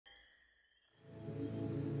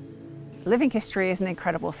living history is an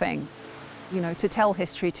incredible thing. You know, to tell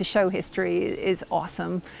history, to show history is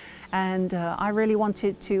awesome. And I really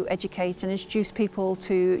wanted to educate and introduce people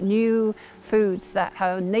to new foods that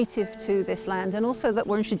are native to this land, and also that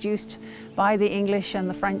were introduced by the English and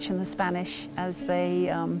the French and the Spanish as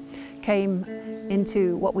they came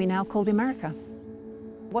into what we now call America.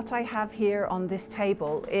 What I have here on this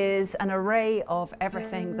table is an array of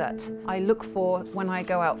everything that I look for when I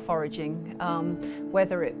go out foraging,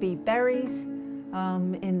 whether it be berries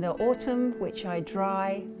in the autumn, which I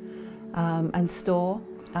dry and store,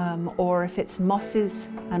 or if it's mosses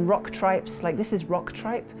and rock tripes, like this is rock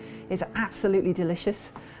tripe, it's absolutely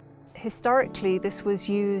delicious. Historically, this was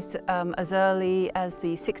used as early as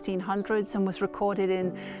the 1600s and was recorded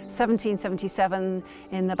in 1777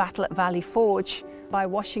 in the battle at Valley Forge by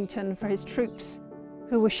Washington for his troops,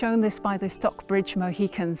 who were shown this by the Stockbridge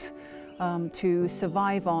Mohicans to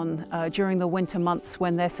survive on during the winter months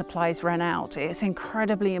when their supplies ran out. It's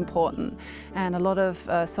incredibly important, and a lot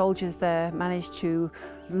of soldiers there managed to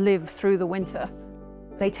live through the winter.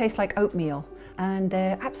 They taste like oatmeal and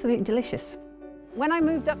they're absolutely delicious. When I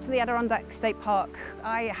moved up to the Adirondacks State Park,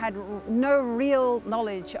 I had no real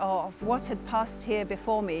knowledge of what had passed here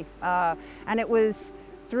before me, and it was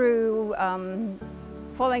through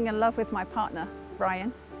falling in love with my partner,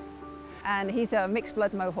 Brian. And he's a mixed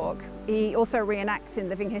blood Mohawk. He also reenacts in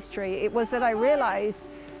living history. It was that I realized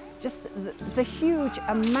just the huge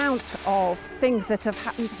amount of things that have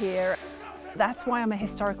happened here. That's why I'm a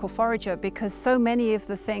historical forager, because so many of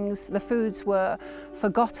the things, the foods, were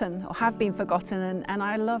forgotten or have been forgotten, and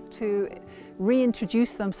I love to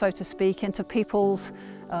reintroduce them, so to speak, into people's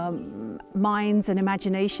minds and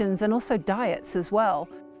imaginations, and also diets as well.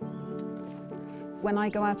 When I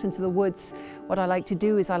go out into the woods, what I like to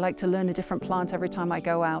do is I like to learn a different plant every time I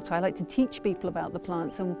go out. I like to teach people about the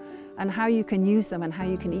plants and how you can use them and how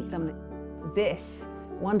you can eat them. This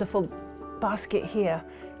wonderful basket here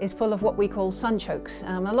is full of what we call sunchokes.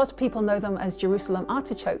 A lot of people know them as Jerusalem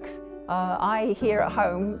artichokes. I here at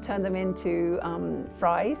home turn them into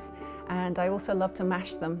fries, and I also love to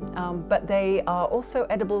mash them, but they are also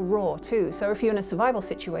edible raw too. So if you're in a survival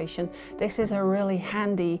situation, this is a really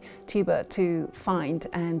handy tuber to find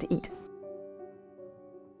and eat.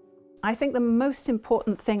 I think the most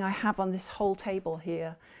important thing I have on this whole table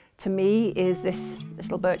here, to me, is this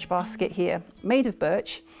little birch basket here, made of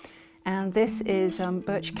birch, and this is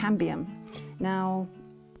birch cambium. Now,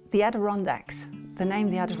 the Adirondacks, the name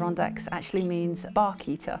the Adirondacks actually means bark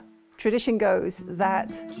eater. Tradition goes that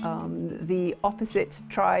the opposite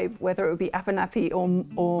tribe, whether it would be Abenaki or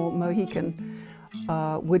Mohican,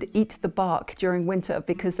 would eat the bark during winter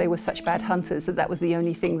because they were such bad hunters that that was the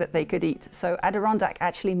only thing that they could eat. So Adirondack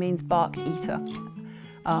actually means bark eater.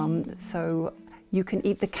 So you can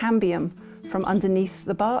eat the cambium from underneath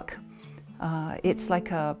the bark. It's like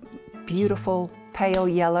a beautiful pale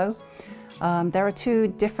yellow. There are two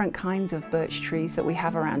different kinds of birch trees that we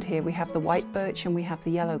have around here. We have the white birch and we have the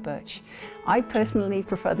yellow birch. I personally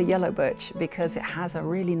prefer the yellow birch because it has a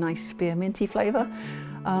really nice spearminty flavor,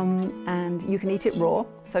 and you can eat it raw,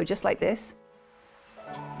 so just like this.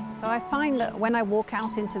 So I find that when I walk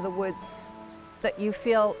out into the woods that you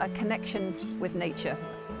feel a connection with nature.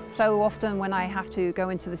 So often when I have to go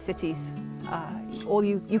into the cities,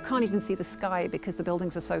 you can't even see the sky because the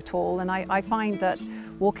buildings are so tall, and I find that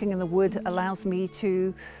walking in the wood allows me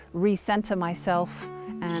to recenter myself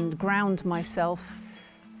and ground myself.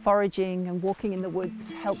 Foraging and walking in the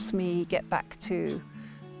woods helps me get back to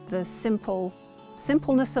the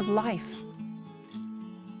simpleness of life.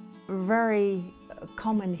 Very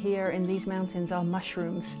common here in these mountains are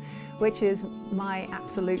mushrooms, which is my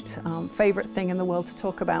absolute favorite thing in the world to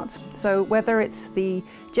talk about. So whether it's the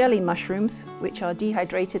jelly mushrooms, which are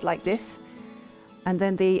dehydrated like this, and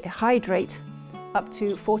then they hydrate up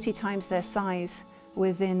to 40 times their size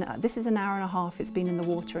within, this is an hour and a half it's been in the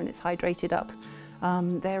water and it's hydrated up.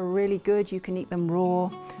 They're really good. You can eat them raw,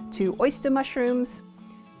 to oyster mushrooms,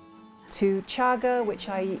 to chaga, which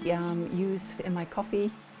I use in my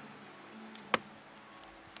coffee.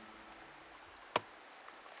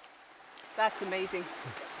 That's amazing.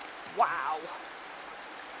 Wow.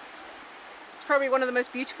 It's probably one of the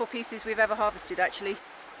most beautiful pieces we've ever harvested, actually.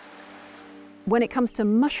 When it comes to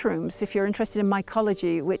mushrooms, if you're interested in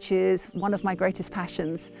mycology, which is one of my greatest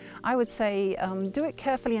passions, I would say do it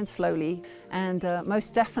carefully and slowly, and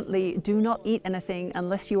most definitely do not eat anything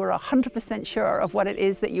unless you are 100% sure of what it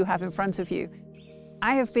is that you have in front of you.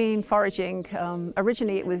 I have been foraging,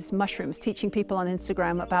 originally it was mushrooms, teaching people on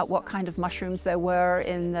Instagram about what kind of mushrooms there were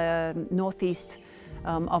in the northeast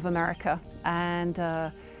of America, and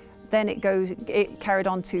then it carried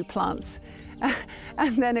on to plants.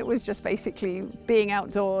 And then it was just basically being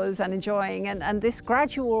outdoors and enjoying, and this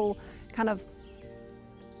gradual kind of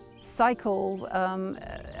cycle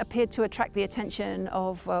appeared to attract the attention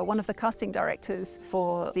of one of the casting directors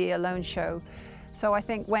for the Alone show. So I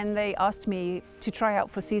think when they asked me to try out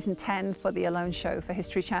for season 10 for the Alone show for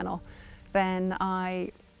History Channel, then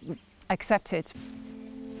I accepted.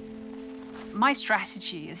 My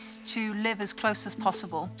strategy is to live as close as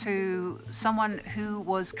possible to someone who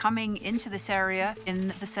was coming into this area in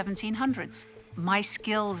the 1700s. My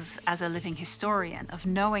skills as a living historian of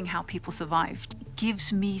knowing how people survived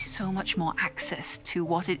gives me so much more access to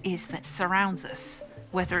what it is that surrounds us,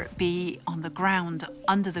 whether it be on the ground,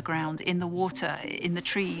 under the ground, in the water, in the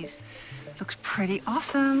trees. It looks pretty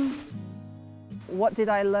awesome. What did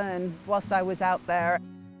I learn whilst I was out there?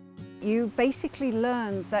 You basically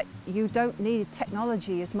learn that you don't need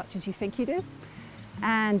technology as much as you think you do.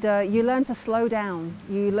 And you learn to slow down.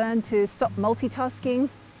 You learn to stop multitasking,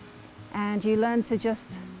 and you learn to just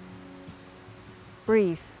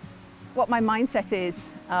breathe. What my mindset is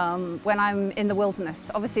when I'm in the wilderness.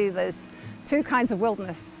 Obviously there's two kinds of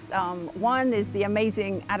wilderness. One is the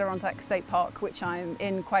amazing Adirondacks State Park, which I'm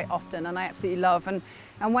in quite often and I absolutely love. And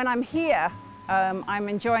when I'm here, I'm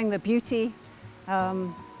enjoying the beauty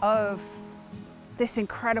of this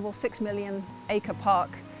incredible 6 million acre park.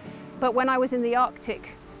 But when I was in the Arctic,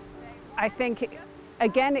 I think,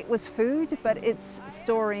 again, it was food, but it's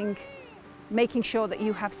storing, making sure that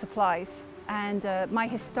you have supplies. And my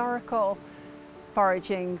historical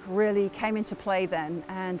foraging really came into play then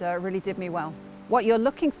and really did me well. What you're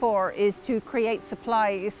looking for is to create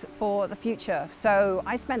supplies for the future. So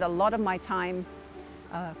I spend a lot of my time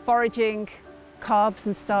foraging carbs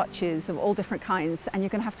and starches of all different kinds, and you're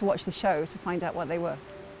going to have to watch the show to find out what they were.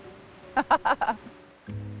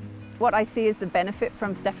 What I see is the benefit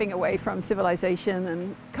from stepping away from civilization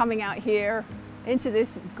and coming out here into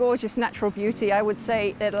this gorgeous natural beauty. I would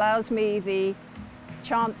say it allows me the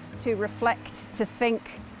chance to reflect, to think,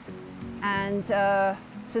 and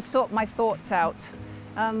to sort my thoughts out.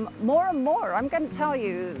 More and more, I'm going to tell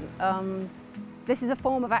you, this is a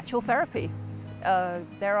form of actual therapy.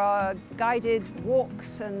 There are guided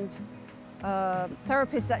walks, and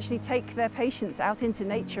therapists actually take their patients out into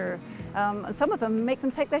nature. Some of them make them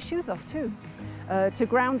take their shoes off too, to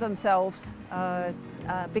ground themselves,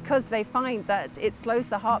 because they find that it slows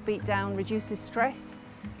the heartbeat down, reduces stress,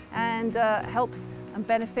 and helps and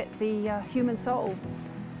benefit the human soul.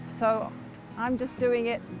 So I'm just doing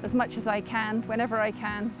it as much as I can, whenever I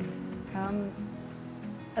can,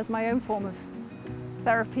 as my own form of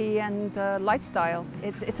therapy and lifestyle.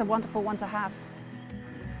 It's a wonderful one to have.